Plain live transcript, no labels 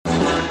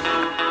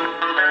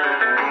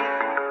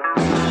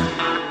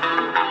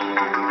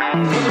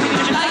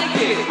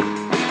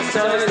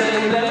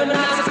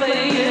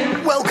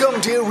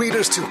Welcome, dear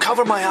readers, to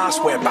Cover My Ass,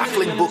 where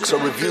baffling books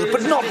are reviewed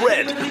but not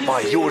read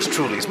by yours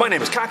truly. My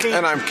name is Kaki.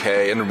 And I'm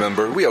Kay, and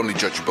remember, we only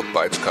judge a book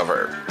by its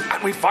cover.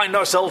 And we find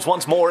ourselves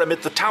once more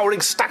amid the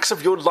towering stacks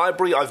of your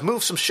library. I've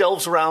moved some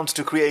shelves around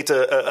to create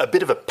a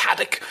bit of a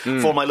paddock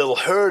for my little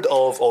herd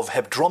of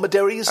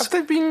hebdromedaries. Have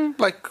they been,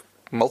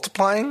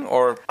 multiplying,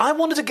 or...? I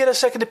wanted to get a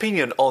second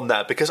opinion on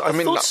that, because I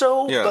thought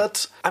so, yeah.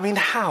 But,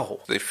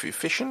 how? They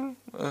fission?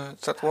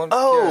 Is that one?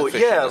 Oh,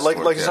 yeah,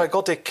 fission, like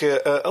zygotic...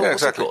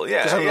 exactly.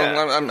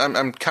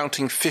 I'm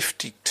counting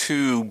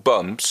 52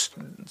 bumps.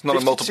 It's not 52?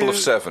 A multiple of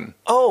 7.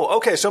 Oh,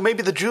 okay, so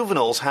maybe the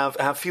juveniles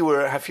have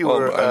fewer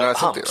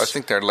humps. I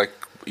think they're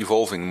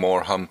evolving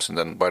more humps, and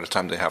then by the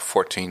time they have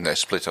 14, they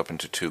split up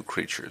into 2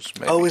 creatures.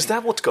 Maybe. Oh, is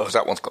that what's got? Because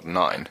that one's got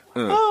 9.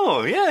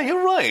 Oh, yeah,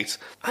 you're right.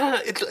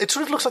 It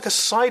sort of looks like a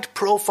side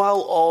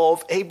profile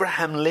of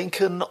Abraham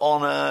Lincoln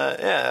on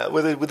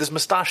with his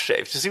moustache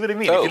shaved. Do you see what I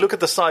mean? Oh. If you look at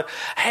the side,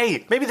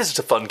 hey, maybe this is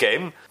a fun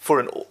game for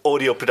an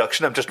audio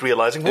production. I'm just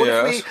realizing.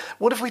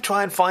 What if we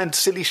try and find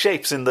silly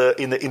shapes in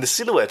the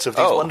silhouettes of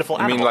these wonderful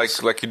animals? You mean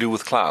like you do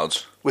with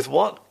clouds? With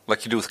what?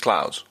 Like you do with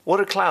clouds. What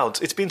are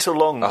clouds? It's been so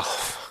long. Oh,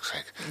 fuck's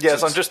sake.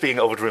 Yes, I'm just being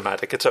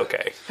over-dramatic. It's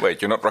okay.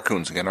 Wait, you're not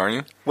raccoons again, are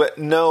you? Well,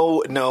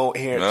 no,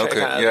 here.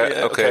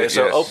 Okay, okay.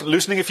 So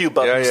loosening a few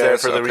buttons there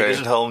for the readers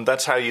at home.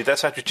 That's how you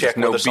check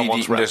whether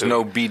someone's raccoon. There's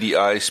no beady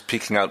eyes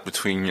peeking out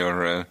between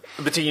your...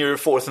 Between your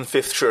 4th and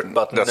 5th shirt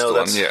button. That's the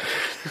one, yeah.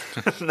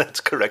 That's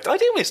correct. I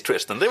do miss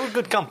Tristan. They were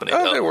good company.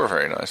 Oh, they were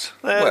very nice.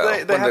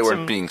 When they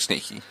weren't being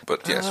sneaky.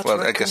 But yes,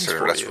 I guess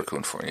they're less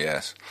raccoon for you,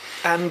 yes.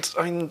 And,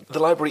 the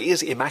library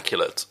is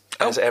immaculate.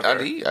 As ever.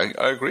 I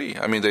agree.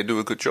 They do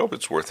a good job.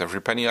 It's worth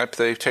every penny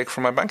they take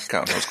from my bank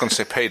account. I was going to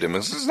say pay them.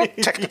 It's not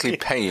technically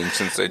paying,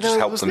 since they just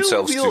help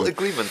themselves to... No real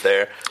agreement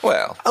there.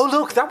 Well... Oh,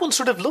 look, that one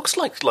sort of looks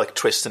like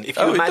Tristan. If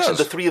you imagine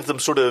the three of them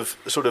sort of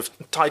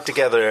tied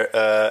together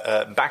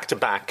back to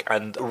back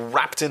and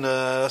wrapped in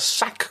a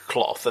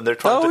sackcloth, and they're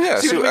trying to...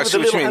 I see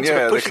what you mean.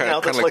 Yeah, they're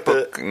kind of like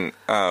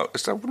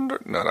is that one?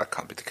 No, that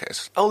can't be the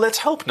case. Oh, let's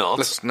hope not.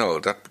 No,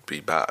 that would be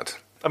bad.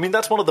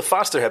 That's one of the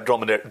faster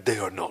hebdromedaries. They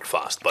are not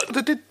fast, but...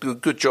 They did a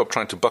good job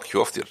trying to buck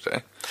you off the other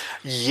day.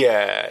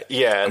 Yeah.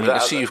 I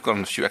see you've got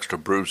a few extra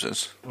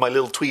bruises. My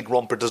little tweed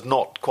romper does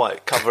not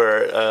quite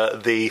cover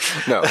the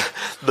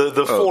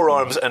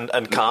forearms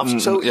and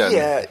calves. So,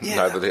 yeah.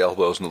 Neither the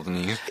elbows nor the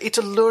knees. It's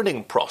a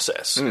learning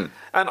process. And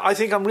I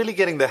think I'm really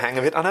getting the hang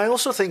of it. And I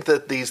also think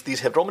that these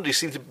hebdromedaries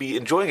seem to be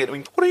enjoying it.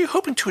 What are you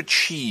hoping to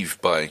achieve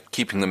by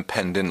keeping them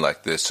penned in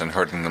like this and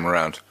herding them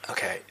around?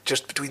 Okay,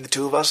 just between the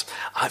two of us,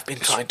 I've been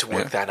trying to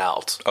work that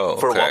out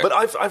for a while.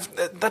 But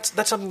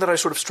that's something that I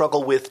sort of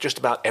struggle with just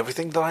about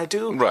everything that I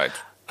do. Right.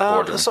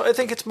 So I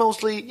think it's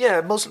mostly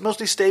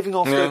staving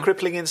off the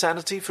crippling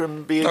insanity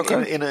from being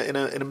in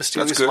a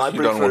mysterious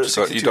library.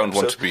 You don't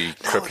want to be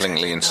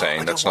cripplingly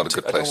insane. That's not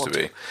a good place to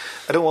be.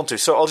 I don't want to.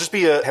 So I'll just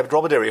be a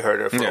hebdromedary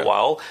herder for a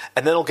while,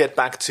 and then I'll get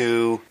back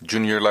to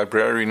junior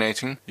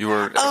librarianating. You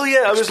were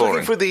I was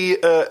looking for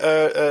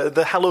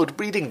the hallowed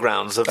breeding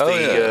grounds of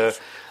the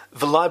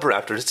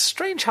Velociraptor. It's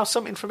strange how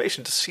some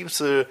information just seems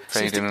to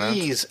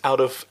ease out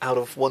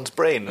of one's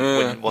brain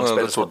when one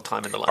spends one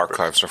time in the library.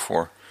 Archives are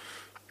for.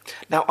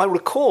 Now, I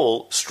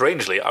recall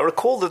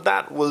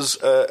that was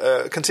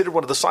considered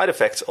one of the side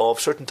effects of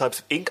certain types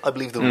of ink. I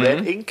believe the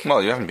red ink.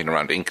 Well, you haven't been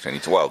around ink in any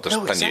while. There's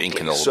plenty of ink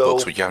in all the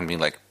books, but you haven't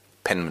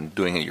been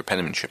doing your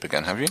penmanship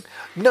again, have you?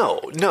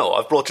 No.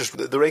 I've brought just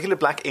the regular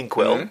black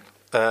inkwell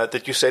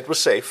that you said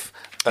was safe.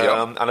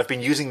 And I've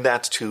been using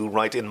that to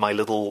write in my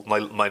little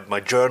my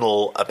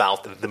journal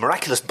about the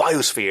miraculous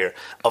biosphere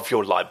of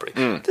your library.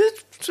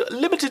 There's a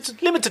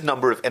limited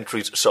number of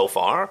entries so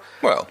far.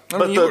 Well,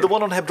 the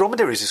one on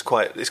hebdromedaries is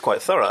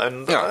quite thorough.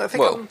 And I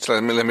think so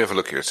let me have a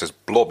look here. It says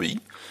blobby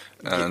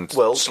and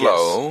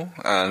slow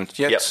and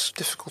yet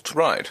difficult to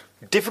ride.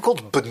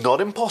 Difficult, but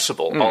not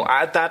impossible. I'll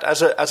add that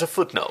as a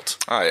footnote.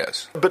 Ah,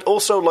 yes. But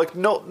also,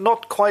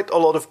 not quite a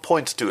lot of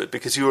points to it,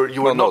 because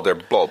you are not. They're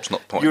blobs,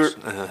 not points.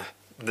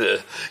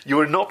 You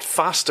are not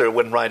faster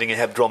when riding a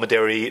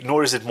hebdromedary,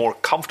 nor is it more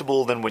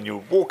comfortable than when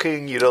you're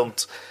walking. You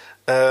don't.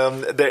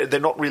 They're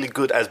not really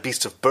good as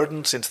beasts of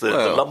burden, since the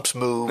lumps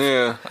move.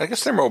 Yeah, I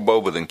guess they're more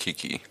Boba than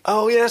Kiki.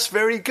 Oh yes,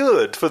 very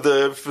good for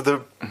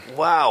the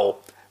wow.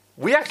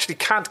 We actually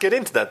can't get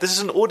into that. This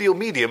is an audio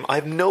medium. I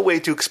have no way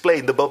to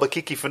explain the Boba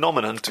Kiki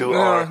phenomenon to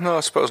I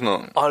suppose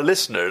not. Our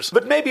listeners.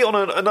 But maybe on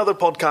another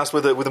podcast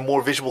with a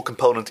more visual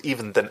component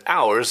even than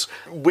ours,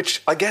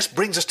 which I guess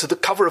brings us to the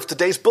cover of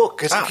today's book.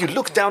 Because if you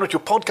look down at your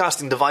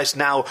podcasting device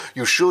now,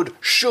 you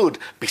should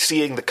be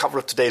seeing the cover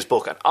of today's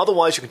book. And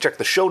otherwise, you can check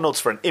the show notes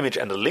for an image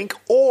and a link,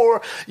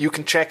 or you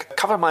can check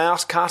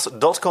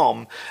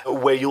covermyasscast.com,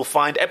 where you'll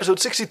find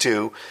episode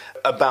 62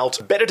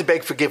 about Better to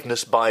Beg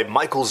Forgiveness by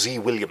Michael Z.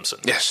 Williamson.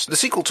 Yes, The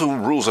sequel to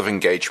Rules of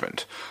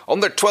Engagement. On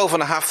their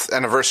 12.5th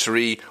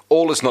anniversary,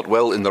 all is not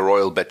well in the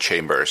royal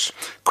bedchambers.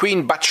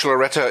 Queen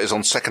Bacheloretta is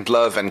on Second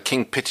Love and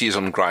King Pity is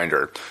on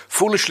Grindr,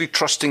 foolishly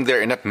trusting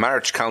their inept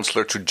marriage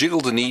counsellor to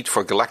jiggle the need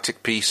for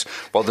galactic peace,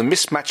 while the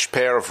mismatched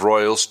pair of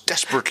royals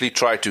desperately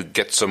try to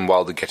get some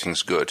while the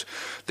getting's good.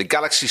 The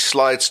galaxy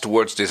slides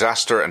towards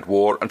disaster and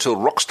war until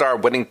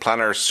rockstar wedding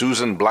planner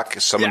Susan Black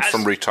is summoned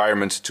from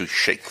retirement to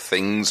shake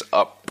things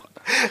up.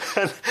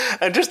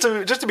 And just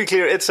to be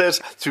clear, it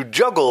says to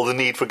juggle the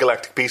need for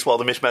galactic peace while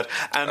the mismatch.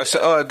 And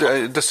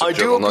I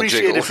do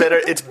appreciate it better.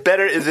 It's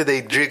better if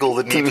they jiggle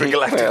the need for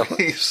galactic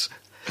peace.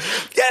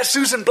 Yeah,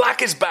 Susan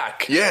Black is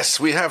back. Yes,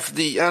 we have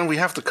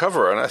the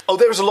cover. And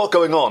there's a lot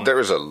going on. There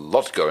is a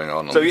lot going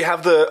on. So you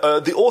have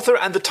the author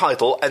and the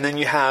title, and then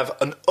you have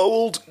an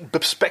old,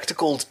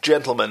 bespectacled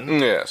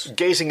gentleman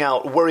gazing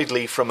out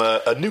worriedly from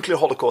a nuclear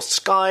holocaust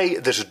sky.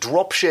 There's a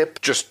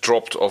dropship. Just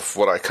dropped off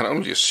what I can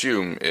only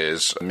assume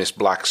is Miss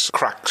Black's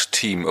cracked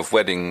team of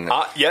wedding...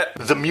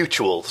 the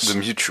Mutuals. The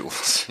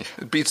Mutuals.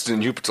 It beats the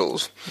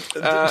Nupitals.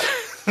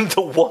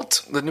 The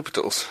what? The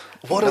Nupitals.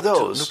 What are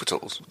those?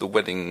 Nupitals. The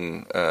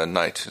wedding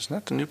night. Isn't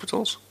that the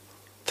Nupitals?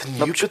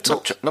 The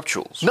Nupitals?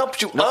 Nuptials.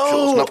 Nuptials.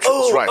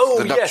 Right.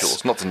 The nuptials,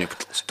 yes. Not the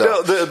Nupitals.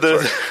 No,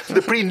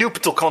 the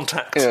pre-nuptial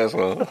contact. Yes,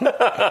 well.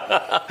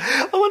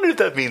 I wonder if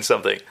that means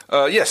something.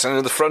 Yes, and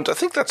in the front, I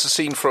think that's a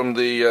scene from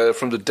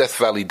the Death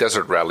Valley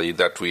Desert Rally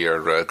that we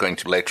are going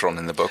to later on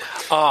in the book.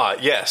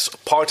 Yes.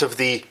 Part of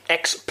the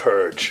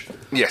X-Purge.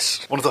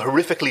 Yes. One of the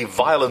horrifically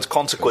violent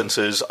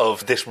consequences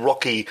of this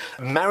rocky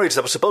marriage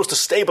that was supposed to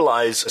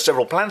stabilize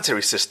several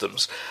planetary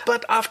systems.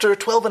 But after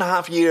 12 and a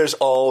half years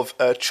of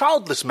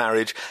childless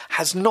marriage,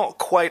 has not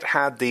quite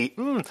had the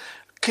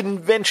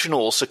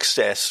conventional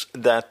success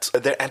that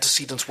their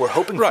antecedents were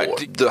hoping for.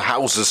 Right, the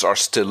houses are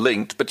still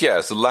linked, but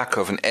yes, the lack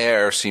of an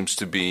heir seems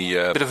to be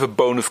a bit of a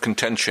bone of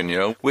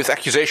contention, with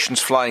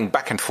accusations flying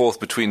back and forth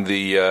between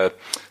the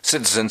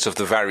citizens of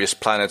the various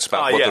planets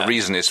about what the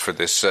reason is for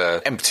this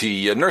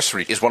empty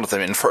nursery. Is one of them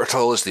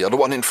infertile? Is the other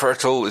one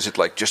infertile? Is it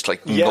are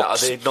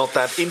they not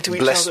that into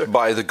each other? Blessed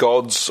by the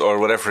gods or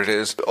whatever it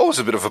is? Always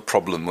a bit of a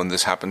problem when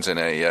this happens in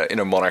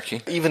a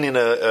monarchy. Even in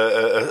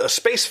a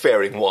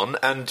spacefaring one,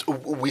 and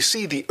we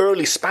see the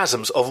early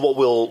spasms of what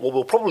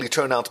will probably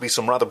turn out to be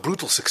some rather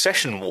brutal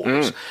succession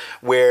wars,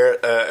 where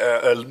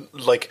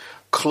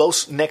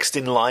close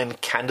next-in-line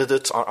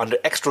candidates are under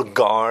extra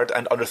guard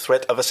and under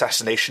threat of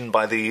assassination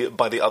by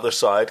the other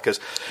side. Because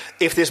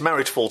if this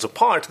marriage falls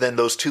apart, then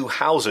those two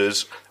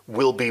houses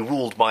will be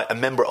ruled by a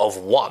member of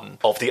one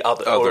of the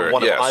other or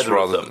one of either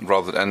of them.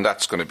 And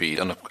that's going to be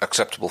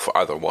unacceptable for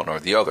either one or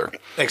the other.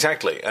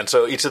 Exactly. And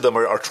so each of them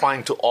are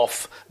trying to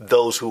off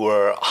those who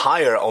are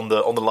higher on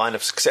the line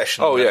of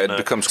succession. It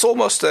becomes it's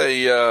almost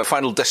a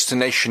Final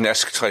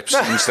Destination-esque type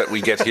scenes that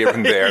we get here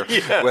and there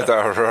with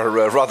our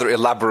rather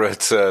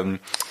elaborate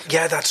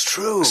that's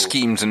true.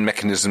 schemes and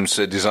mechanisms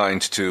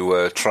designed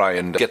to try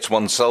and get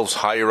oneself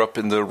higher up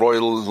in the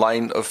royal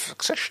line of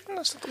succession.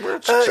 Is that the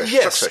word?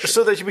 Yes, succession.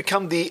 So that you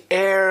become the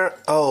heir.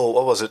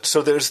 What was it?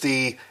 So there's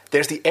the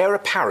heir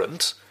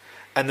apparent,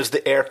 and there's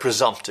the heir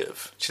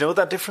presumptive. Do you know what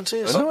that difference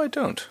is? No, I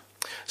don't.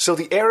 So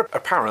the heir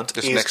apparent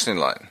is next in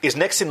line. Is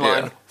next in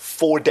line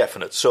for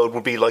definite. So it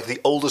would be like the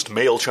oldest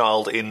male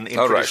child in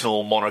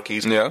traditional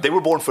monarchies. Yeah. They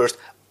were born first.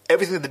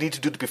 Everything they need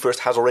to do to be first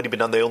has already been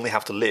done. They only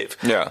have to live.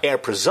 Yeah. Heir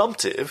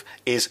presumptive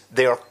is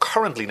they are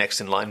currently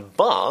next in line,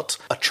 but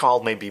a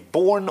child may be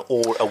born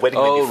or a wedding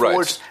may be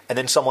forged, and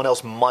then someone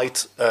else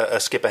might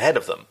skip ahead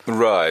of them.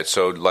 Right.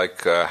 So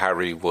like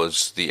Harry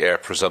was the heir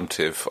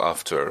presumptive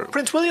after...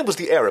 Prince William was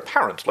the heir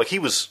apparent. Like he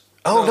was...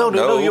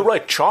 No, you're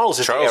right. Charles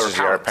is the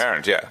heir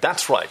apparent. Yeah.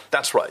 That's right.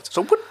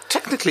 So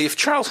technically, if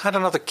Charles had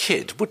another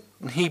kid, would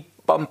he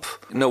bump...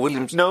 No,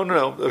 William's... No.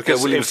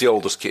 William's the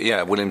oldest kid.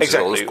 Yeah, William's the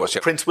oldest, of course.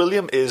 Yeah. Prince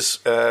William is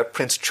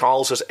Prince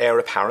Charles's heir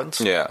apparent.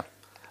 Yeah.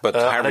 But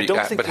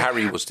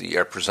Harry was the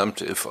heir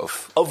presumptive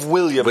of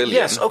William.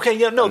 Yes, okay,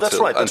 that's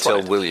right.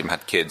 Until William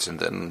had kids, and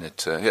then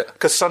it,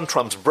 because son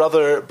trumps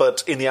brother,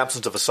 but in the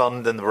absence of a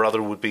son, then the brother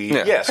would be.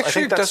 Yeah. Yes,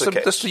 actually, I think that's the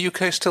case. Does the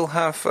UK still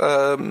have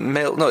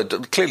male? No,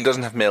 it clearly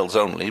doesn't have males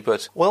only.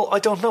 But I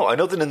don't know. I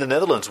know that in the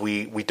Netherlands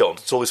we don't.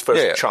 It's always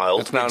first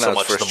child. It's now so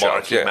much first the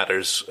monarchy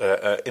matters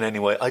in any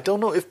way. I don't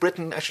know if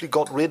Britain actually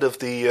got rid of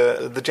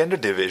the gender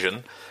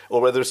division, or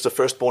whether it's the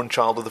firstborn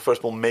child or the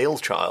firstborn male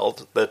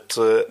child that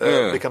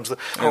becomes the.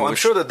 I'm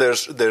sure that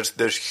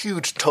there's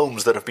huge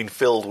tomes that have been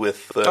filled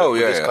with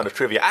this kind of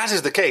trivia, as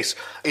is the case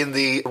in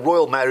the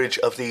royal marriage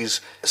of these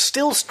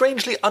still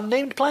strangely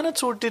unnamed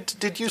planets. Or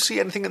did you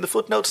see anything in the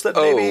footnotes that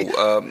maybe?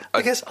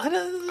 I guess I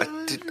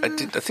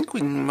did. I think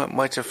we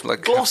might have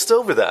glossed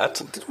over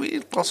that. Did we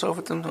gloss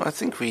over them? I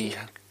think we.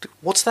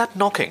 What's that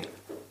knocking?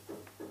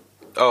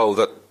 Oh,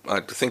 that. I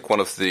think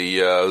one of the...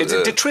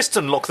 did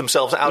Tristan lock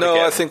themselves out again?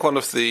 No, I think one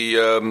of the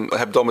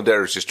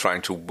Hebdomaderos is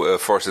trying to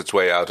force its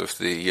way out of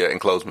the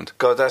enclosement.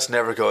 God, that's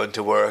never going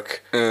to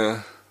work.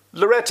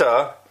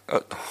 Loretta,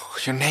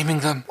 You're naming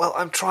them? Well,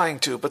 I'm trying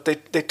to, but they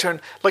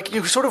turn... Like,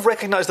 you sort of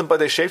recognize them by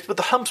their shapes, but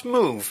the humps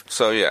move.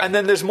 So, yeah. And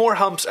then there's more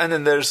humps, and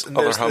then there's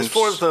humps.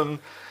 4 of them.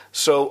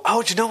 So,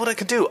 do you know what I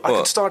can do?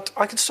 I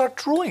can start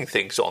drawing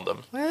things on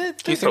them. Do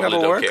you think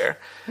that'll work? Care.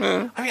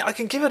 Yeah. I mean, I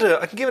can give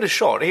it a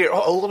shot. Here,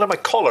 hold on my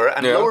collar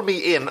and lower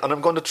me in, and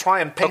I'm going to try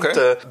and paint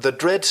the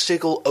Dread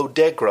Sigil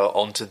Odegra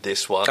onto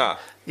this one. Ah.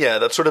 Yeah,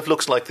 that sort of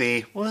looks like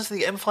the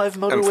M5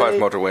 motorway? M5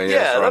 motorway,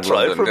 yeah, that's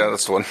right. Yeah,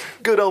 that's the one.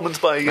 Good Omens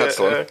by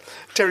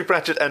Terry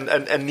Pratchett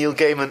and Neil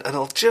Gaiman, and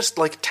I'll just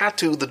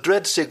tattoo the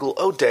Dread Sigil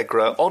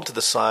Odegra onto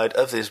the side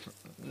of this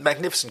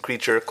magnificent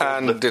creature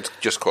called... And it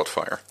just caught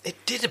fire. It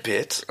did a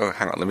bit. Oh,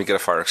 hang on, let me get a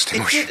fire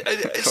extinguisher.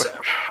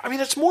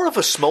 It's more of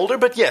a smolder,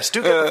 but yes,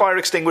 do get the fire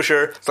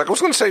extinguisher. It's like, I was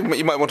going to say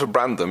you might want to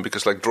brand them,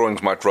 because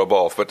drawings might rub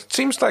off, but it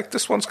seems like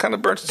this one's kind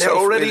of burnt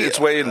itself its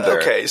way in there.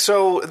 Okay,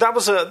 so that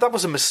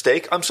was a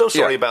mistake. I'm so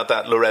sorry about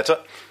that,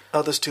 Loretta.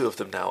 Oh, there's 2 of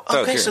them now.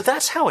 Okay, so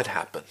that's how it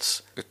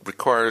happens. It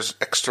requires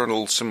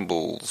external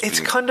symbols.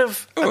 It's kind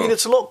of...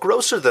 it's a lot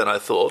grosser than I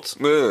thought.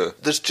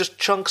 There's just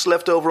chunks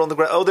left over on the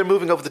ground. Oh, they're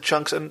moving over the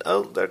chunks, and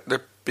they're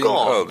being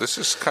gone. Oh, this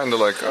is kind of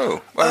like,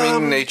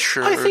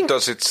 nature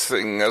does its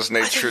thing as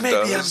nature maybe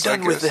does. I'm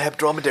done with the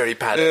Hebdromedary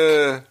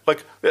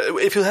paddock.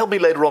 If you'll help me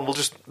later on, we'll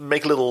just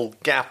make a little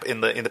gap in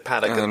the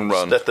paddock and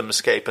run. Let them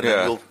escape, and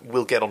then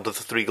we'll get onto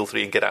the Threegle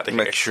 3 and get out of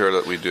here. Make sure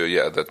that we do,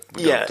 that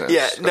we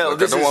don't... No, I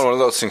don't want one of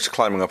those things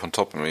climbing up on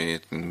top of me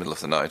in the middle of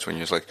the night when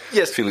you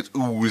just feel it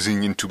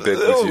oozing into bed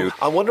with you.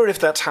 I wonder if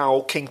that's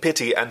how King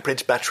Pity and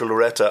Prince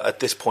Bacheloretta at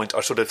this point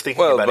are sort of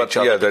thinking about each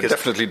other. They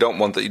definitely don't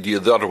want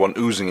the other one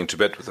oozing into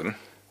bed with them.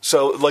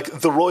 So,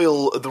 the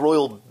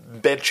royal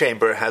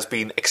bedchamber has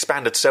been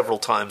expanded several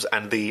times,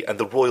 and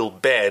the royal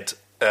bed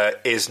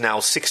is now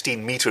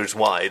 16 meters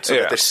wide. So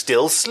that they're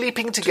still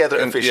sleeping together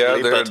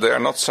officially. Yeah, they are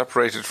not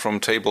separated from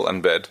table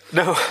and bed.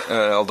 No.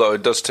 Although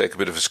it does take a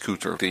bit of a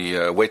scooter. The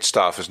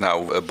waitstaff has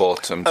now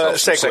bought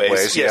themselves some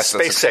segways. Yes,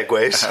 space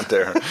segways. And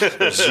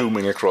they're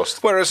zooming across.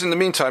 Whereas in the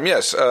meantime,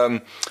 his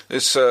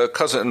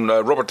cousin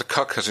Robert the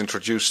Cuck has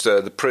introduced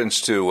the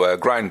prince to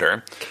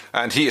Grinder,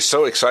 and he is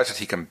so excited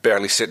he can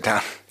barely sit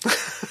down.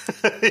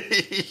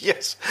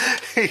 Yes.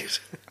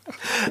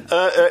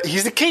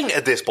 He's the king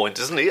at this point,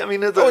 isn't he? I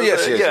mean,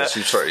 yes.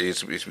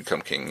 He's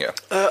become king. Yeah.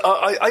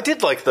 I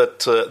did like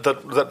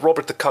that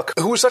Robert the Cuck,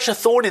 who was such a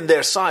thorn in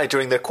their side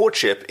during their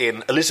courtship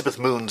in Elizabeth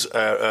Moon's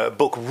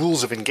book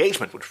Rules of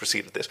Engagement, which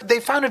preceded this. They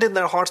found it in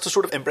their hearts to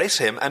sort of embrace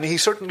him, and he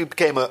certainly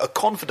became a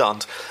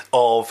confidant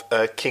of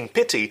King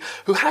Pity,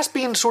 who has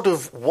been sort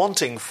of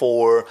wanting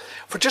for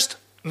just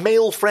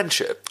male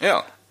friendship.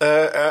 Yeah.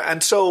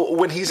 And so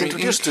when he's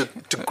introduced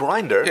to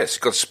Grinder... Yes,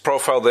 got his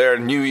profile there,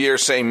 New Year,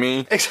 same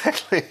me.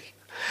 Exactly.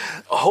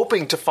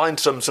 Hoping to find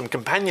some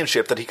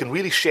companionship that he can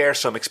really share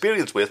some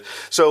experience with.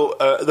 So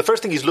the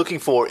first thing he's looking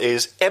for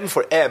is M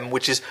for M,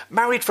 which is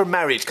married for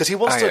marriage, because he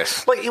wants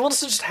he wants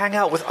to just hang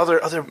out with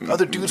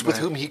other dudes with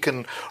whom he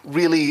can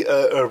really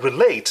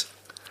relate.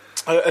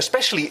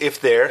 Especially if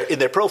they're, in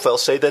their profile,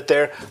 say that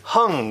they're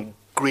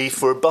hungry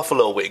for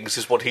buffalo wings,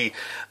 is what he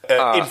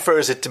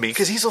infers it to me,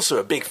 because he's also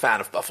a big fan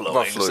of buffalo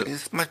wings.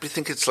 He might be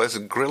thinking it's like a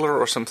griller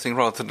or something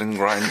rather than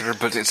Grinder,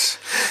 but it's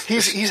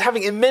he's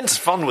having immense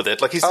fun with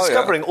it. Like he's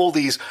discovering all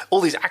these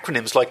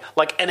acronyms,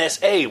 like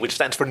NSA, which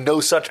stands for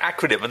no such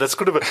acronym, and that's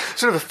sort of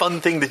a fun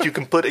thing that you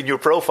can put in your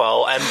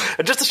profile, and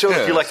just to show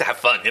that you like to have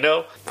fun, you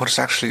know. What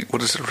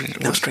is it really?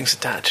 No strings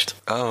attached.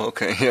 Oh,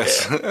 okay,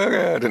 yes. Yeah.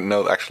 Okay, I didn't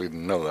know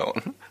that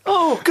one.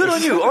 Oh, good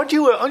on you! Aren't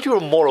you a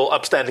moral,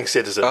 upstanding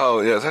citizen?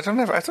 Oh yes, I don't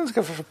think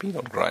I've ever been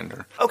on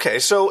Grinder. Okay,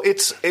 so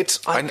it's.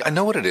 I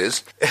know what it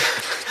is.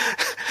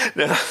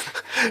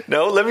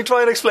 No. Let me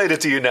try and explain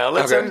it to you now.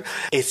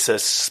 It's a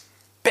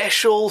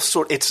special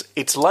sort.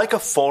 It's like a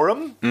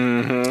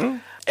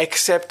forum,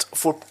 except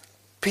for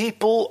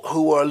people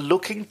who are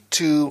looking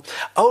to.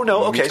 Oh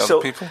no! Okay, so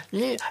people?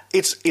 Yeah,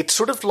 it's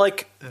sort of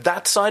like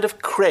that side of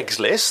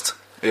Craigslist.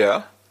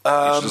 Yeah,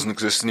 which doesn't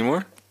exist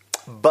anymore.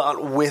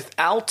 But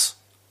without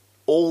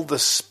all the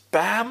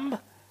spam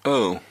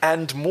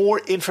and more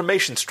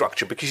information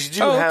structure, because you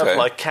do have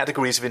like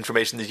categories of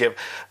information that you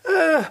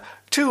have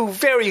to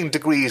varying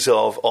degrees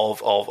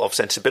of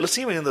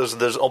sensibility. I mean,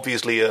 there's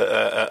obviously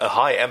a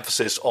high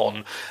emphasis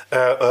on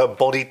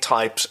body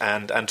types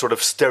and sort of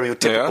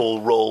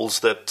stereotypical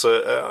roles that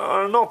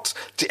are not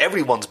to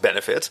everyone's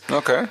benefit.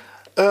 Okay.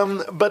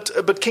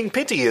 But King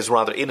Pity is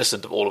rather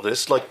innocent of all of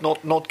this, like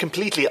not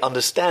completely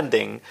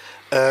understanding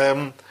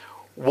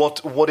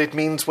what it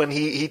means when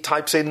he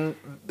types in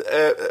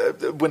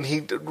when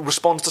he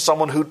responds to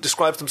someone who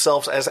describes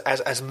themselves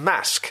as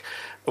mask,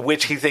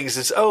 which he thinks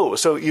is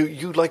so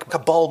you like a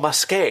bal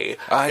masqué,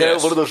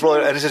 yes. One of those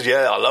royal, and he says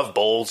I love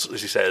balls,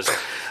 as he says,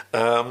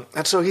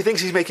 and so he thinks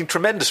he's making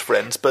tremendous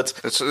friends, but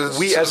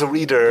we as a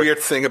reader, weird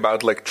thing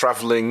about like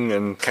traveling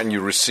and can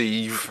you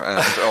receive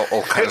and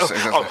all kinds of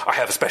things. I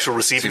have a special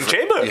receiving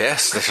chamber.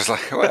 Yes, this is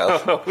like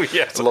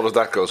yes, a lot of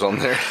that goes on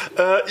there.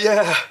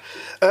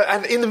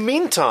 And in the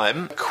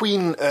meantime,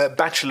 Queen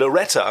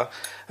Bacheloretta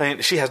I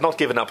mean, she has not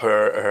given up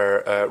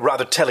her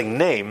rather telling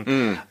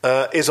name,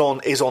 is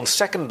on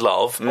second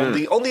love on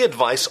the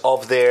advice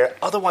of their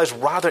otherwise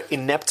rather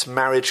inept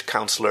marriage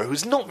counsellor,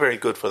 who's not very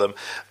good for them.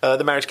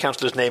 The marriage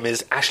counsellor's name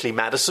is Ashley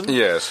Madison.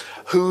 Yes.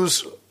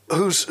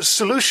 Whose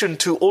solution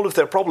to all of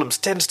their problems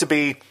tends to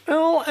be,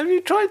 well, have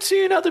you tried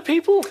seeing other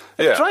people?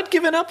 Have you tried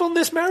giving up on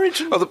this marriage?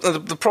 Well,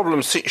 the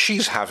problem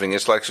she's having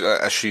is like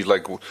as she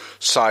like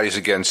sighs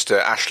against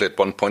Ashley at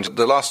one point.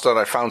 The last time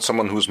I found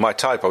someone who was my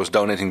type, I was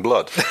donating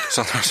blood.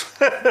 So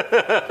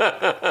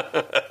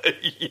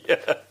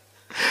yeah.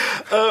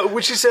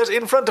 Which she says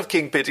in front of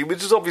King Pity,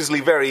 which is obviously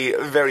very,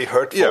 very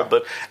hurtful,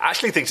 but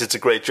Ashley thinks it's a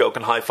great joke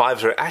and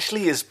high-fives her.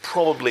 Ashley is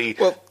probably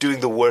doing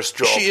the worst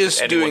job she is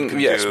anyone can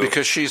do.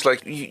 Because she's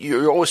like,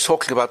 you're always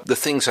talking about the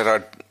things that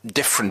are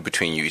different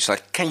between you. It's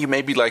like, can you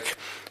maybe like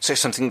say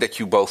something that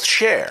you both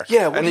share?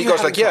 Yeah, and he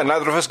goes like,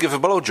 neither of us give a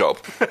blowjob.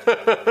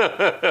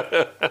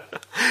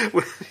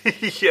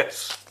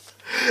 Yes.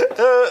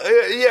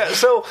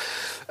 So...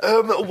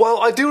 while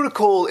I do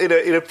recall in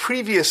a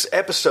previous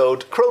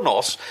episode,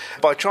 Kronos,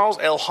 by Charles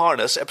L.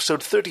 Harness,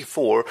 episode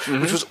 34,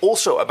 which was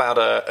also about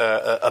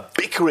a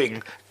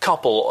bickering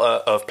couple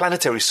of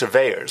planetary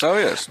surveyors. Oh,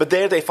 yes. But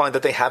there they find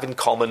that they have in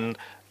common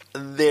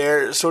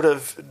their sort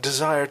of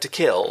desire to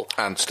kill.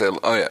 And still,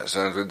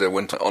 so they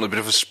went on a bit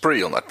of a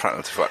spree on that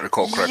planet, if I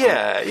recall correctly.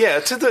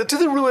 Yeah, to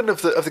the ruin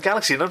of the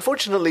galaxy. And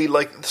unfortunately,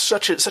 like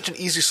such an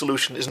easy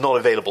solution is not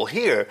available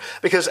here,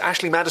 because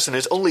Ashley Madison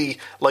is only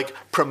like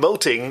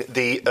promoting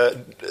the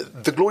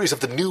glories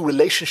of the new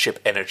relationship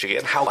energy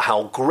and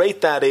how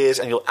great that is,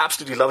 and you'll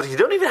absolutely love it. You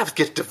don't even have to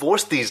get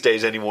divorced these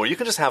days anymore. You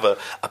can just have a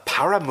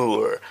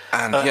paramour,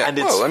 and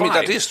it's fine.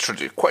 That is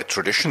quite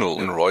traditional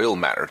in royal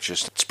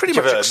marriages. It's pretty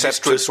much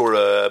accepted. Or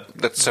a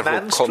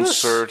several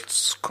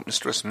consorts,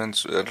 mistress,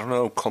 I don't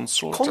know,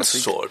 consorts.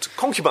 Consort,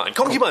 concubine,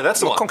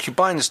 that's the one.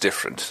 Concubine is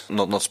different,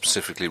 not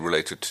specifically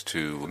related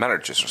to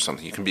marriages or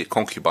something. You can be a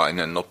concubine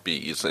and not be.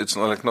 It's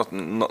not like not a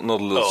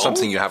little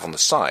something you have on the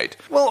side.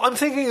 Well, I'm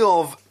thinking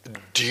of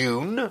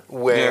Dune,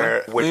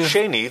 where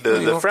Chani,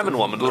 the Fremen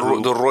woman,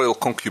 the royal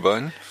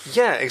concubine.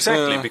 Yeah,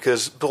 exactly,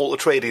 because Paul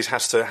Atreides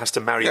has to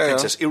marry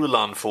Princess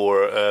Irulan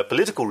for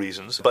political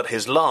reasons, but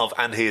his love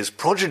and his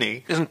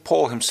progeny. Isn't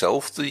Paul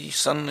himself the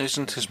son?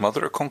 Isn't his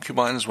mother a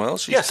concubine as well?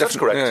 Yes, that's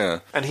correct. Yeah.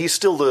 And he's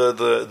still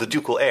the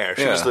ducal heir.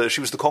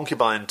 She was the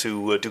concubine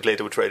to Duke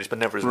Leto Atreides, but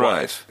never his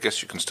wife. I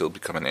guess you can still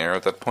become an heir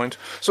at that point.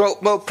 So,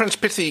 well, Prince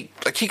Pithy,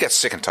 like he gets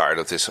sick and tired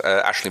of this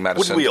Ashley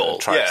Madison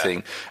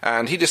thing,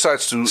 and he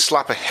decides to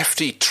slap a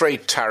hefty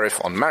trade tariff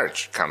on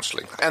marriage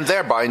counselling. And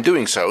thereby, in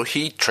doing so,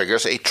 he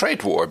triggers a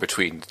trade war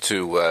between the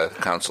two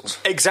councils.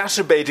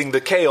 Exacerbating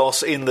the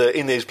chaos in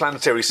his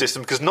planetary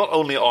system, because not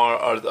only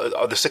are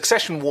the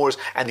succession wars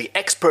and the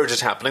X-purges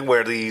happening,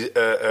 where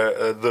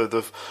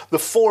the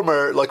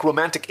former like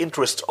romantic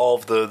interests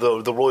of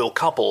the royal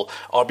couple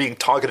are being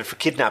targeted for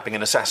kidnapping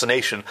and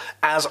assassination,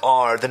 as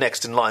are the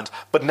next in lines,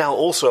 but now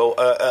also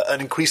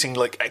an increasing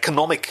like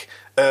economic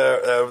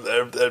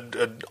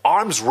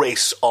arms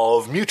race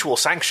of mutual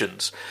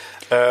sanctions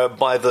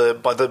by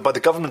the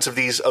governments of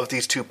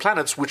these two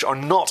planets, which are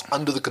not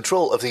under the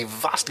control of the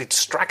vastly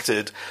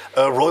distracted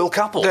royal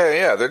couple.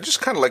 They're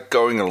just kind of like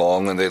going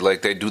along, and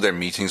they do their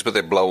meetings, but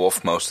they blow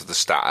off most of the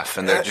staff,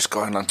 and they're just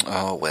going on,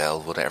 oh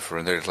well, whatever.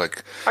 And they're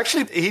like,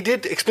 actually, he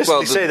did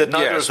explicitly say that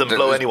neither of them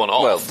blow anyone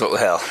off.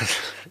 Well.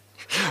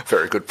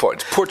 Very good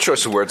point. Poor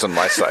choice of words on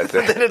my side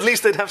there. Then at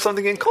least they'd have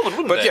something in common,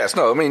 wouldn't they? But yes,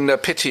 no, I mean,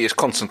 Pitty is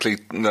constantly,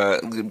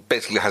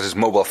 basically has his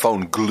mobile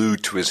phone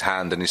glued to his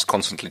hand, and he's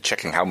constantly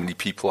checking how many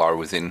people are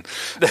within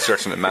a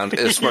certain amount,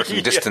 a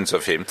certain distance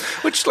of him,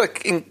 which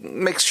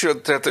makes sure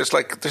that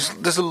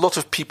there's a lot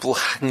of people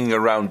hanging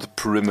around the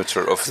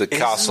perimeter of the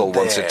castle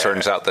once it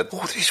turns out that,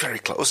 he's very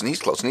close, and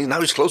he's close, and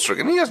now he's closer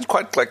again. He hasn't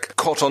quite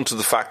caught on to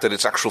the fact that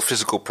it's actual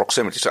physical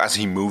proximity. So as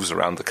he moves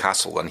around the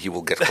castle, and he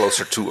will get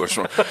closer to or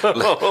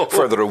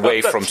further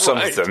away from some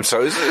of them,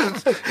 so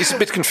he's a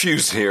bit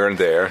confused here and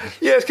there.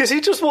 Yes, because he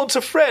just wants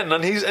a friend,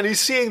 and he's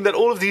seeing that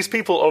all of these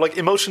people are like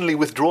emotionally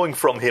withdrawing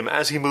from him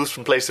as he moves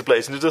from place to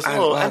place, and he just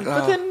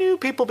but then new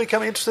people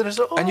become interested,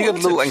 and you get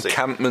little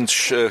encampments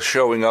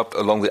showing up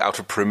along the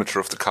outer perimeter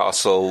of the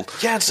castle.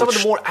 Yeah, and some of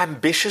the more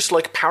ambitious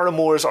like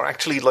paramours are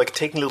actually like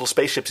taking little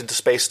spaceships into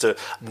space to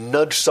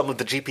nudge some of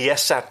the GPS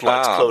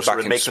satellites closer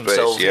and make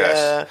themselves.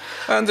 Yes.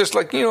 And there's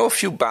a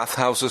few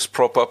bathhouses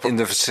prop up in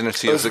the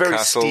vicinity of the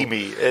castle. It's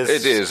very steamy.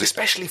 It is,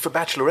 especially for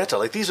Bacheloretta.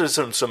 Like these are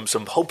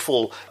some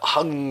hopeful,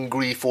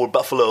 hungry for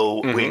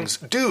buffalo wings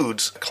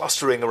dudes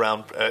clustering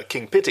around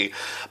King Pitty,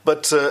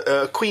 but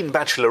Queen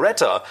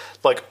Bacheloretta,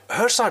 like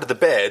her side of the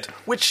bed,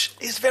 which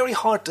is very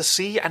hard to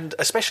see, and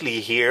especially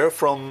here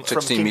from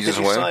King Pitty's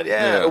side,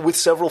 with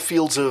several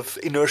fields of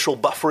inertial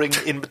buffering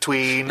in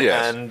between,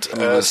 and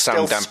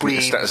stealth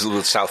screens,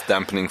 little south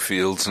dampening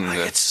fields, and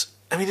it's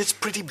I mean, it's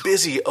pretty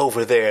busy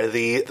over there.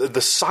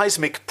 The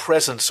seismic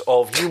presence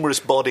of numerous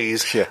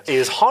bodies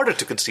is harder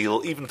to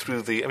conceal, even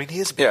through the... I mean, he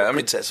is a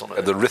princess on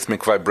it. The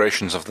rhythmic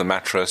vibrations of the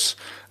mattress.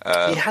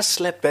 He has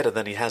slept better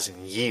than he has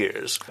in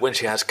years when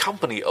she has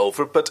company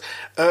over, but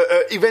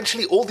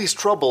eventually all these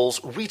troubles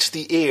reach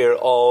the ear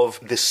of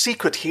the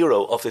secret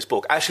hero of this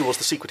book. As she was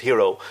the secret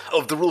hero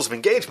of the Rules of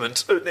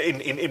Engagement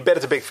in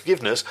Better to Beg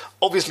Forgiveness,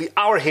 obviously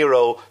our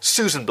hero,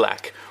 Susan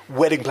Black,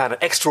 wedding planner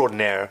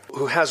extraordinaire,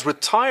 who has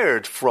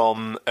retired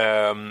from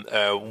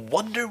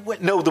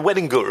the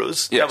Wedding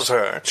Gurus. Yes. That was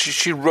her.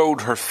 She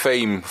rode her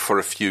fame for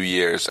a few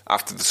years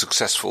after the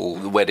successful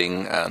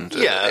wedding and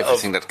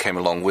everything that came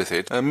along with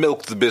it.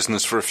 Milked the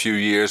business for a few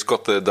years,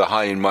 got the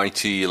high and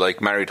mighty,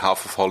 like married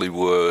half of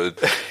Hollywood.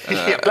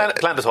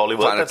 Planet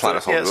Hollywood. Planet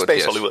Hollywood.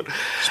 Space Hollywood.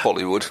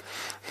 Hollywood.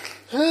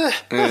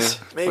 Maybe.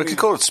 We could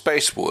call it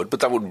Spacewood, but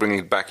that would bring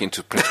it back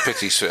into Prince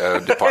Pitty's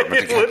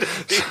department again.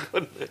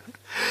 Wouldn't it?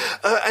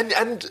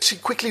 And she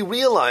quickly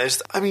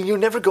realised, I mean, you're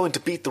never going to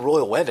beat the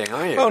royal wedding,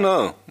 are you? Oh,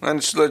 no. And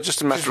it's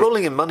just a matter She's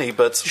rolling in money,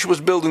 but... She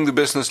was building the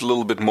business a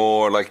little bit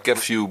more, like get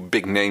a few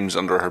big names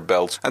under her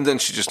belt, and then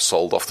she just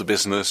sold off the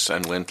business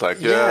and went like,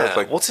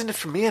 what's in it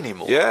for me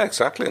anymore? Yeah,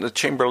 exactly. And the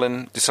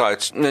Chamberlain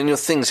decides,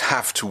 things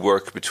have to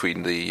work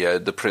between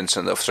the prince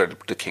and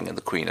the king and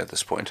the queen at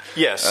this point.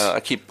 Yes. I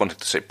keep wanting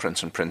to say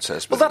prince and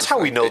princess. Well, that's how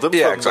we know them.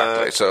 Yeah, from,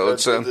 exactly. So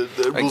it's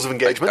the Rules of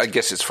Engagement. I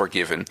guess it's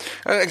forgiven.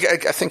 I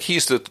think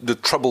he's the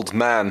troubled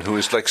man who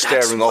is like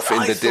staring off in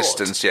the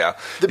distance. Yeah,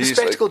 the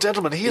bespectacled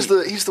gentleman. He's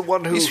the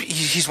one who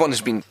he's one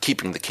who's been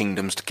keeping the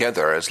kingdoms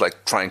together, as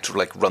like trying to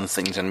like run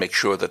things and make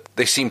sure that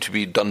they seem to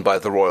be done by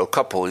the royal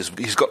couple.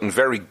 He's gotten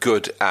very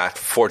good at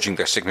forging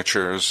their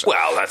signatures.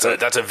 Well,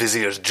 that's a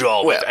vizier's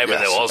job if ever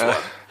there was one.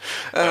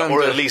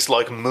 Or at least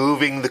like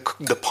moving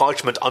the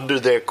parchment under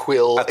their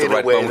quill at the in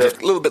right a way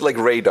moment. A little bit like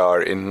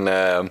Radar in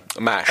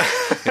MASH,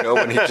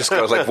 when he just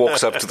goes like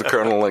walks up to the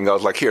colonel and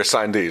goes like, "Here,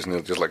 sign these," and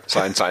he'll just like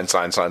sign,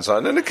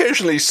 and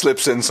occasionally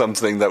slips in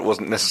something that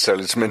wasn't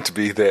necessarily meant to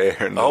be there.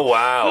 And, oh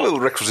wow! A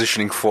little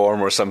requisitioning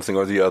form or something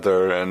or the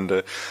other, and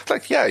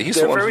he's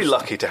they're very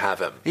lucky to have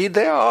him.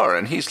 They are,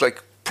 and he's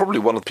like probably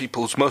one of the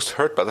people who's most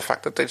hurt by the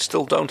fact that they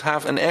still don't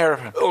have an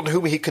heir on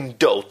whom he can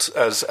dote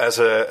as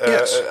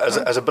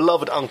a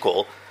beloved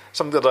uncle.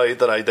 Something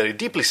that I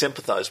deeply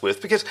sympathise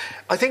with, because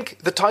I think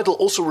the title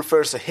also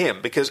refers to him,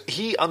 because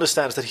he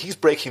understands that he's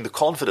breaking the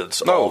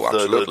confidence of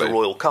the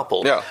royal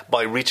couple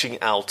by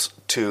reaching out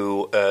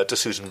to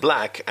Susan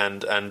Black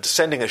and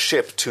sending a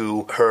ship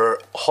to her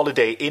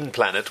Holiday Inn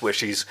planet, where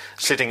she's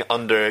sitting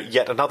under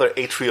yet another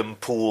atrium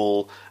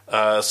pool.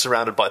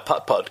 Surrounded by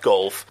putt-putt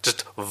golf,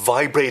 just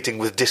vibrating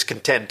with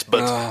discontent.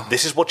 But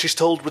this is what she's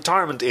told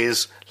retirement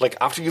is. Like,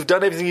 after you've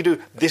done everything you do,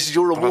 this is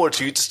your reward.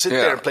 So you just sit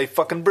there and play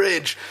fucking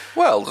bridge.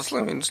 Well,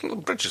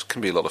 bridges can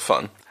be a lot of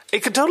fun.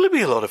 It can totally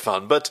be a lot of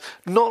fun, but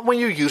not when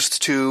you're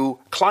used to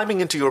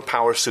climbing into your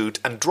power suit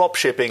and drop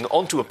shipping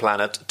onto a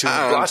planet to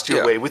blast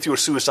your way with your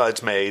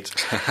suicides made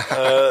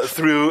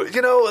through.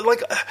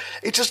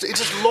 It just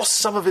lost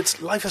some of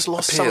its life. Has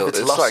lost some of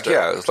its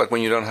luster. It's like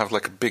when you don't have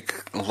like a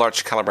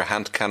large caliber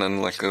hand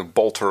cannon, like a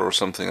bolter or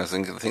something. I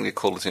think they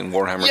call it in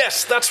Warhammer.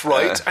 Yes, that's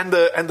right. And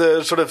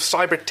the sort of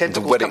cyber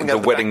tentacles coming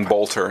out the wedding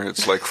bolter.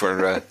 It's like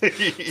for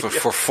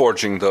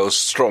forging those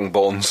strong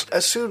bonds.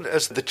 As soon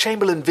as the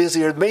Chamberlain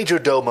Vizier Major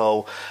Domo.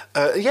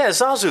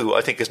 Zazu, I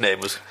think his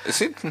name was.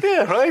 Is it?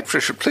 Yeah, right.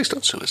 Please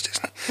don't sue us,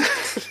 Disney.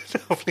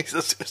 No, please,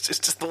 it's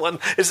just the one.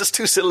 It's just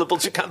two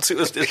syllables. You can't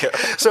sue us, Disney.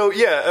 So,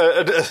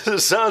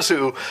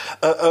 Zazu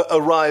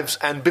arrives,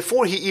 and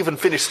before he even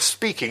finished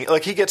speaking,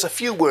 like, he gets a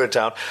few words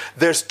out.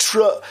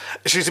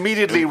 She's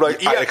immediately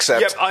right. I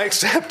accept. Yep, I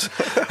accept.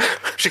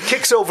 She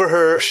kicks over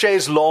her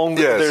chaise longue.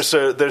 Yes.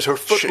 There's her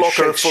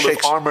footlocker full of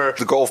armor.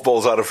 The golf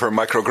balls out of her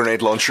micro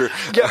grenade launcher.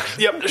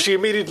 Yep. She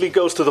immediately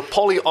goes to the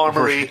poly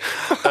armory.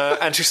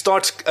 And she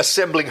starts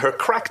assembling her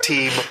crack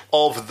team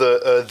of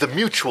the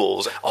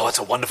mutuals. Oh, it's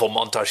a wonderful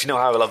montage. You know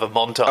how I love a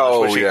montage.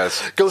 Oh, where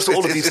she goes to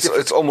all of these.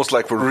 It's almost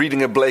like we're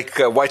reading a Blake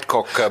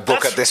Whitecock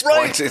book at this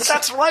point.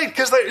 That's right,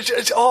 because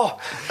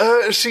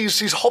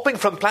she's hopping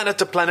from planet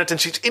to planet, and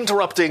she's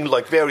interrupting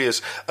like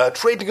various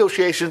trade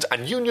negotiations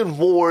and union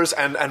wars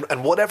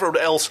and whatever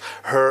else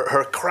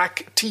her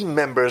crack team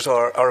members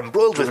are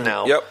embroiled with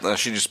now. Yep,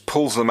 she just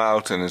pulls them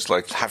out and is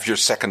like, "Have your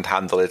second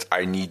handle it.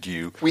 I need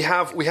you." We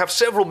have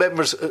several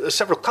members.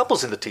 Several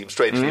couples in the team,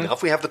 strangely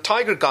enough. We have the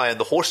tiger guy and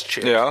the horse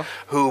chick,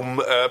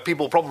 whom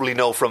people probably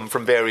know from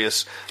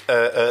various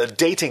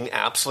dating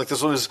apps. Like,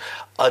 this one is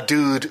a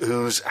dude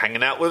who's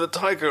hanging out with a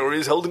tiger, or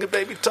he's holding a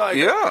baby tiger.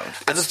 Yeah.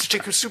 And there's the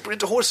chick who's super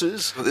into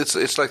horses.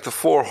 It's like the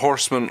four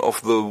horsemen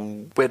of the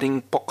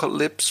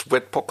wed-pocalypse.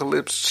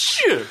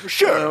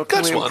 Sure.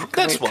 That's one.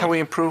 Can we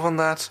improve on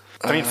that?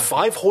 I mean,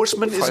 5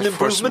 horsemen is an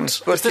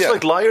improvement. Is this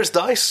like Liar's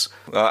Dice?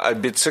 I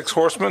bid 6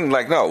 horsemen.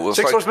 Like, no.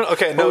 6 horsemen?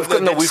 Okay, no.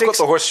 We've got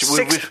the horse.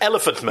 6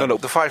 elephant men. No,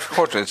 the 5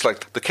 horsemen. It's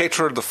like the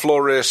caterer, the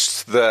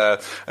florist,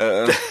 the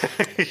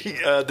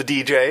the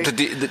DJ.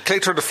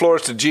 Claytor de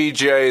Flores, the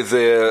DJ,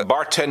 the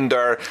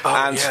bartender,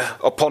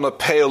 upon a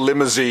pale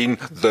limousine,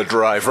 the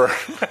driver.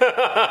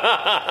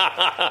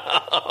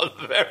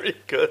 Very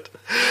good.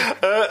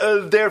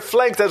 They're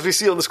flanked, as we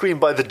see on the screen,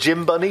 by the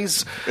gym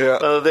bunnies.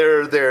 Yeah.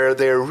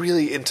 They're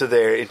really into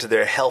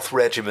their health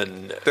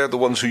regimen. They're the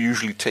ones who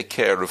usually take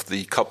care of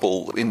the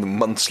couple in the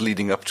months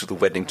leading up to the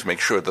wedding to make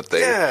sure that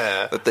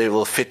they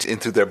will fit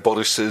into their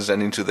bodices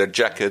and into their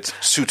jackets,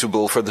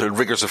 suitable for the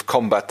rigors of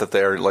combat that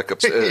they're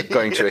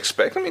going to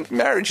expect. I mean,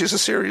 marriage is a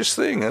serious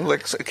thing, and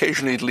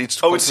occasionally it leads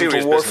to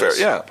continental warfare. Business.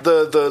 Yeah.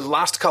 The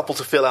last couple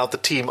to fill out the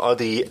team are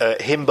the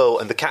himbo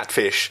and the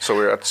catfish. So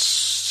we're at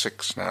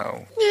 6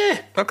 now.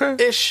 Yeah. Okay.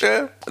 Ish.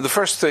 Yeah. The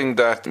first thing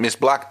that Miss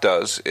Black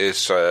does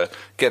is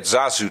get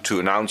Zazu to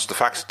announce the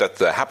fact that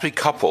the happy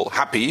couple,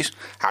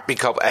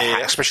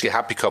 especially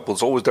happy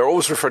couples, they're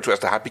always referred to as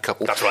the happy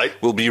couple. That's right.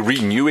 Will be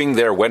renewing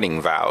their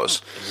wedding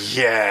vows.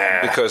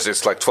 Yeah. Because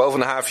it's 12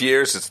 and a half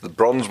years, it's the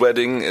bronze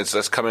wedding,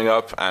 that's coming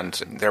up, and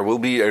there will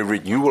be a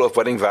renewal of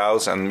wedding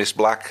vows, and Miss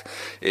Black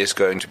is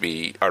going to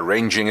be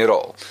arranging it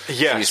all.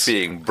 Yes. She's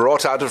being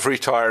brought out of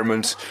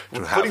retirement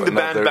to have putting the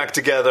band back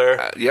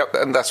together. Yep,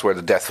 and that's where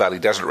the Death Valley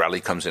Desert Rally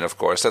comes in, of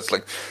course. That's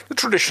the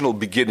traditional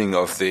beginning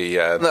of the...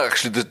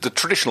 the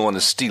traditional one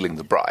is stealing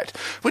the bride,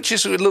 which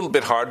is a little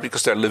bit hard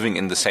because they're living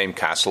in the same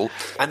castle.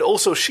 And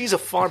also, she's a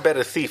far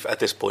better thief at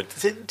this point.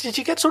 Did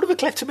you get sort of a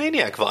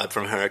kleptomaniac vibe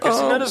from her? Because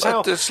you notice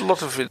how... There's a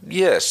lot of it,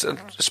 yes, and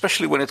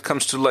especially when it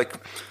comes to,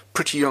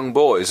 pretty young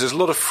boys. There's a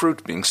lot of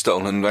fruit being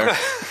stolen there.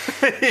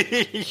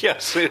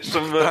 Yes,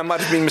 I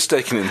might have been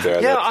mistaken in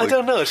there. Yeah, I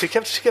don't know. She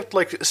kept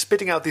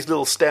spitting out these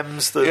little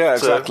stems that... Yeah,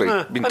 exactly.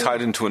 Been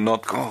tied into a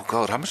knot. Oh,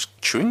 God, how much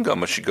chewing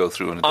gum must she go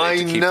through in a day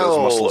to keep those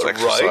muscles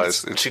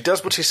exercised? Right? She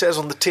does what she says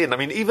on the tin. I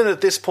mean, even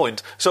at this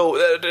point, so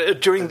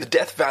during the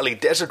Death Valley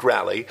Desert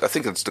Rally... I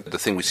think it's the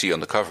thing we see on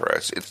the cover.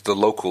 It's the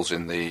locals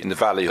in the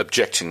valley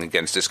objecting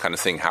against this kind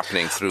of thing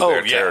happening through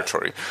their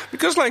territory.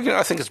 Because,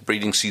 I think it's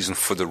breeding season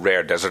for the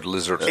rare desert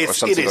lizard.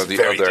 It is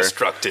very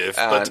destructive,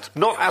 but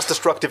not as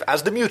destructive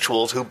as the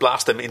mutuals who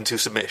blast them into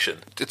submission.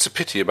 It's a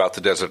pity about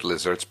the desert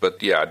lizards,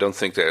 but I don't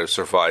think they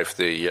survive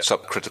the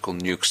subcritical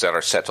nukes that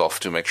are set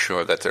off to make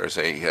sure that there's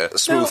a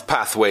smooth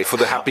pathway for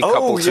the happy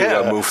couple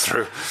to move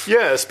through.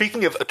 Yeah,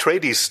 speaking of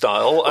Atreides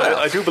style,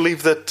 I do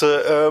believe that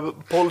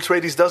Paul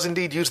Atreides does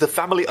indeed use the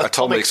family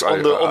atomics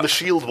on the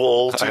shield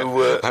wall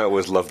to... I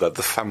always love that,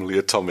 the family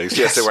atomics.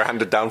 Yes, they were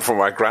handed down from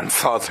my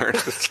grandfather.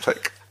 It's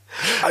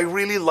I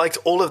really liked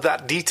all of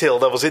that detail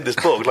that was in this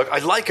book. I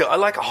like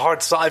a hard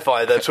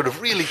sci-fi that sort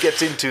of really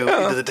gets into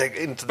the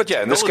technology. But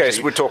in this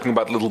case, we're talking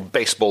about little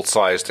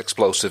baseball-sized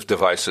explosive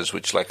devices,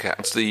 which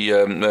it's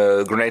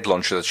the grenade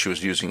launcher that she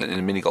was using in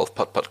a mini golf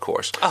putt-putt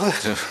course.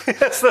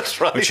 Yes, that's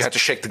right. Which she had to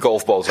shake the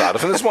golf balls out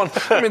of. And there's one.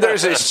 I mean,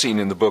 there's a scene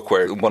in the book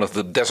where one of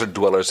the desert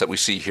dwellers that we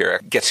see here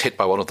gets hit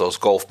by one of those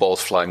golf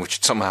balls flying, which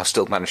it somehow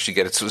still managed to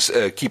get it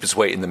to keep its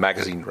way in the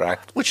magazine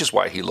rack, which is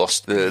why he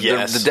lost the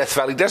Death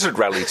Valley Desert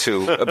Rally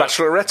to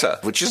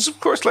Bacheloretta, which is, of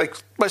course,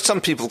 by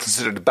some people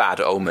considered a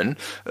bad omen,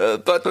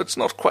 but it's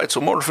not quite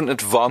so, more of an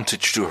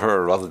advantage to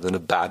her rather than a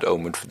bad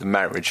omen for the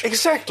marriage.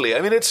 Exactly.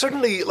 I mean, it's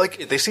certainly,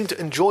 they seem to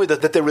enjoy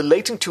that they're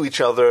relating to each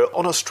other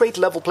on a straight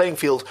level playing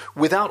field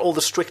without all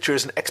the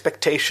strictures and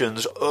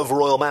expectations of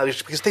royal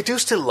marriage, because they do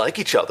still like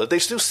each other. They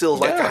do still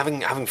like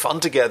having fun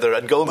together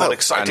and going on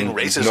exciting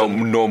races.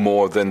 No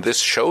more than this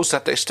shows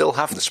that they still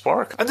have the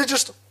spark. And they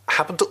just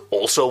happen to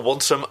also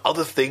want some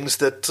other things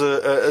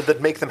that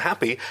make them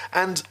happy,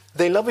 and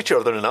they love each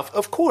other enough.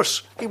 Of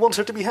course, he wants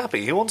her to be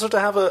happy. He wants her to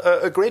have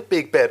a great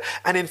big bed.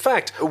 And in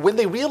fact, when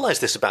they realize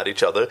this about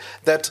each other,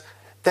 that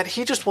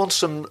he just wants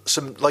some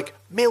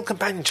male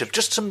companionship,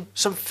 just some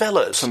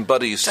fellas, some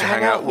buddies to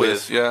hang out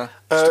with. Yeah,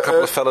 just a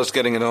couple of fellas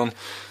getting it on.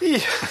 Yeah.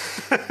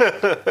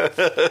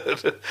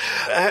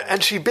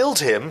 And she builds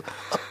him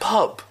a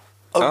pub.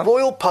 A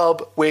royal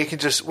pub where you can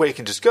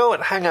just go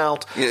and hang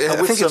out. Yeah,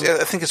 I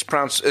think it's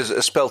pronounced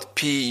spelled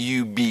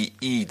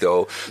P-U-B-E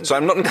though, so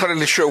I'm not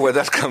entirely sure where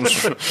that comes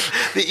from.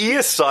 The E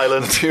is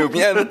silent.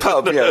 Yeah, the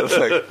pub.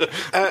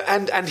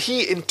 Yeah, and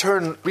he in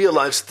turn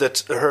realized that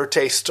her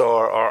tastes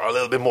are a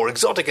little bit more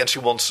exotic, and she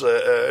wants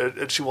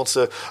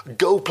to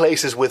go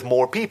places with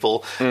more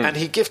people. And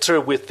he gifts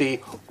her with the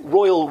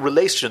Royal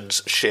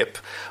Relations ship,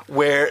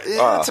 where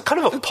it's a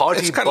kind of a party.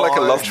 It's kind of like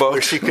a love boat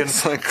where she can.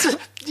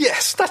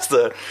 Yes, that's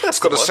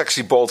got a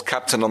sexy bald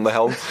captain on the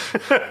helm.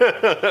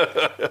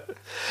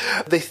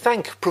 They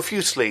thank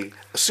profusely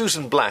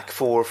Susan Black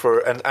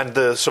and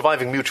the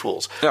surviving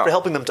mutuals for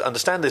helping them to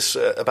understand this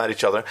about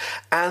each other,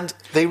 and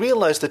they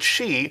realize that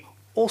she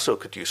also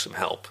could use some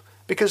help.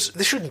 Because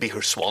this shouldn't be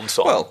her swan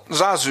song. Well,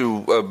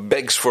 Zazu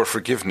begs for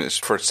forgiveness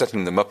for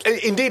setting them up.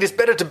 Indeed, it's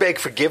better to beg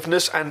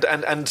forgiveness, and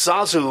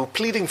Zazu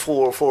pleading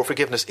for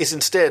forgiveness is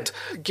instead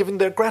giving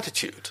their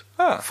gratitude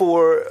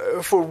for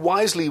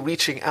wisely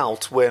reaching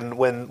out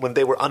when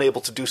they were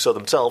unable to do so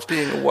themselves.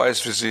 Being a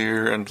wise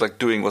vizier and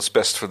doing what's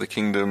best for the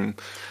kingdom.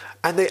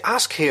 And they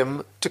ask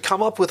him to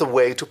come up with a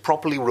way to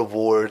properly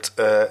reward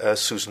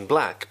Susan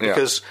Black.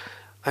 Because,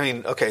 I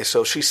mean, okay,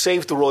 so she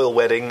saved the royal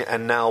wedding,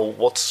 and now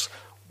what's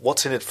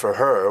what's in it for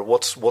her?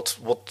 What's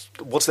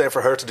there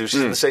for her to do?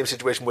 She's in the same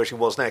situation where she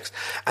was next.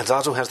 And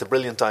Zazu has the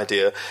brilliant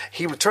idea.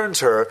 He returns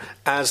her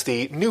as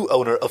the new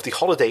owner of the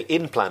Holiday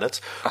Inn planet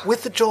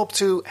with the job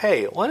to,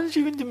 hey, why don't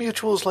you in the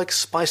mutuals like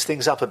spice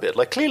things up a bit?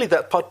 Like clearly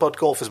that putt-putt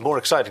golf is more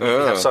exciting when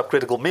you have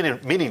subcritical mini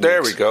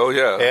There nukes. we go,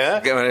 yeah.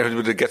 Yeah? When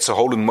everybody gets a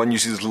hole in one, you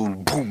see this little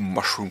boom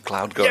mushroom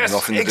cloud going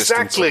off in the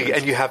distance. Exactly.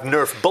 And you have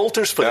Nerf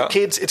bolters for the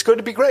kids. It's going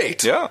to be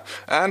great. Yeah,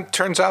 and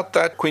turns out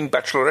that Queen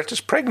Bachelorette is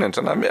pregnant,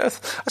 and I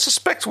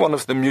suspect one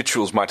of the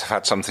mutuals might have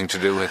had something to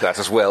do with that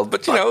as well.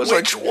 But you know, it's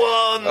which like,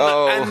 one?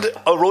 And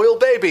a royal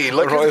baby.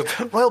 Like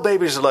royal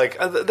babies are like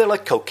they're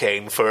like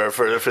cocaine for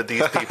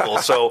these people.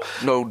 So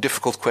no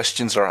difficult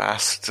questions are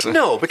asked.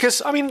 No,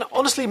 because I mean,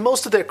 honestly,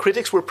 most of their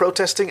critics were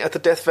protesting at the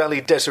Death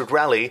Valley Desert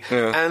Rally,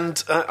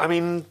 and I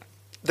mean,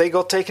 they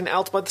got taken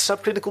out by the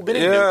subcritical mini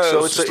nuke.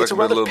 So it's a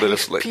rather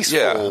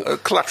peaceful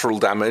collateral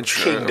damage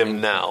kingdom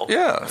now.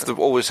 Yeah, they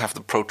always have the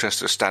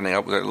protesters standing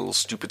up with their little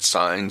stupid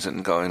signs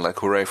and going like,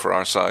 hooray for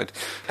our side.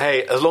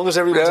 Hey, as long as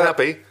everyone's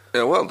happy.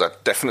 Yeah, well,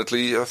 that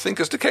definitely, I think,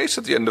 is the case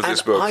at the end of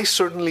this book. I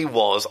certainly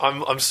was.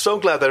 I'm so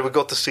glad that we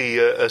got to see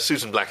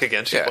Susan Black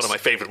again. She's one of my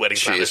favourite wedding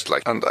planners. She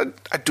is, and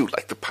I do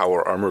like the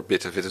power armor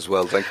bit of it as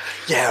well. Like,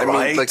 I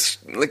mean,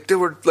 like they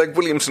were like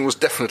Williamson was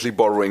definitely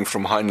borrowing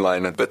from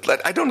Heinlein, but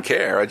like I don't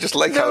care. I just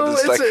like how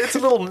it's a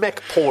little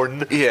mech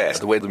porn. Yeah,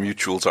 the way the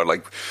mutuals are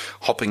like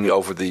hopping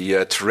over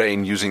the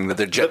terrain using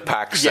their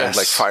jetpacks and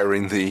like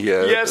firing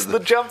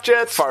the jump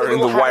jets, firing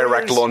the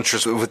Wyrak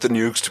launchers with the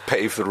nukes to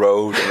pave the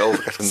road and all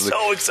that.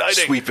 So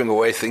exciting. Sweeping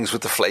away things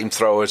with the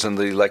flamethrowers and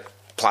the like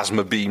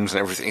plasma beams and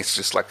everything. It's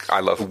just like,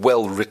 I love a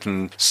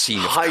well-written scene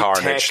of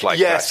carnage like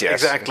that. Yes,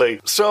 exactly.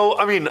 So,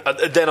 I mean,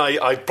 then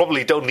I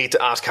probably don't need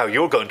to ask how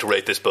you're going to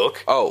rate this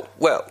book. Oh,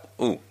 well,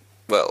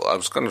 I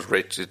was going to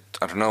rate it,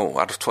 I don't know,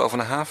 out of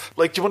 12.5.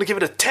 Like, do you want to give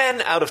it a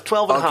 10 out of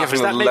 12.5? I'll give it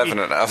an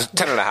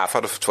 10.5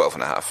 out of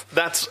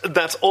 12.5.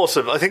 That's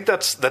awesome. I think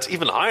that's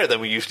even higher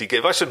than we usually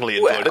give. I certainly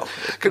enjoyed it.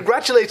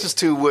 Congratulations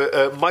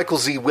to Michael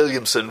Z.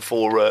 Williamson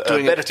for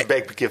Better to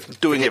Beg Forgiveness.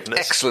 Doing an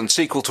excellent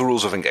sequel to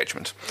Rules of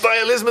Engagement.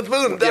 By Elizabeth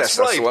Moon, that's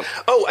right. That's the one.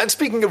 Oh, and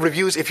speaking of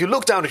reviews, if you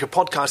look down at your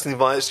podcasting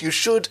device, you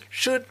should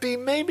be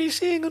maybe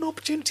seeing an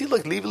opportunity,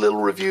 like leave a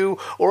little review,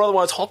 or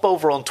otherwise hop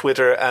over on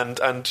Twitter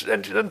and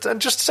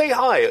just say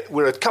hi.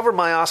 We're at Cover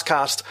My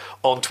Asscast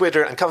on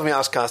Twitter and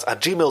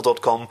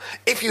covermyasscast@gmail.com.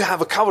 If you have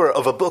a cover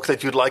of a book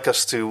that you'd like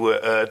us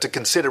to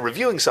consider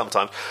reviewing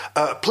sometime,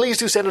 please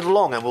do send it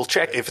along and we'll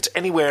check if it's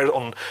anywhere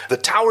on the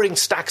towering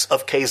stacks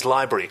of Kay's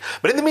library.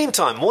 But in the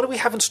meantime, what do we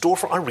have in store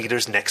for our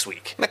readers next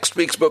week? Next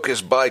week's book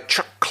is by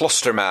Chuck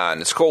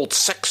Klosterman. It's called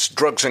Sex,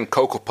 Drugs and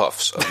Cocoa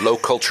Puffs, a Low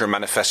Culture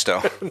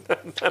Manifesto.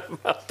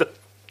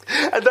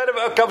 And that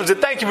about covers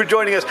it. Thank you for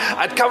joining us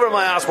at Cover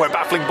My Ass, where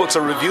baffling books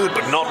are reviewed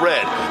but not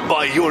read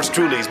by yours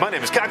truly. My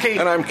name is Kaki.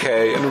 And I'm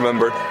Kay. And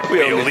remember,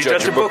 we only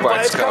judge a book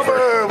by its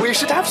cover. We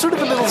should have sort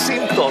of a little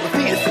theme song.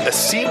 A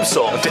theme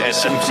song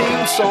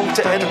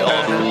to end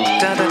on.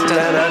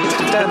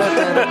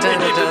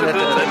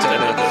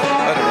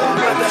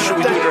 Should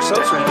we do it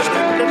ourselves? Or just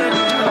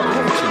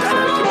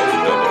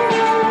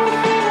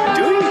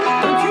do we?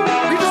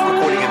 We're just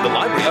recording in the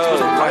library. It's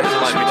supposed to be private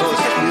library.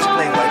 Music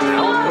playing right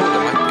now.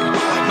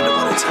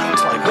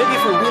 Sounds like maybe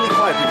if we're really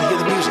quiet we can hear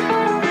the music.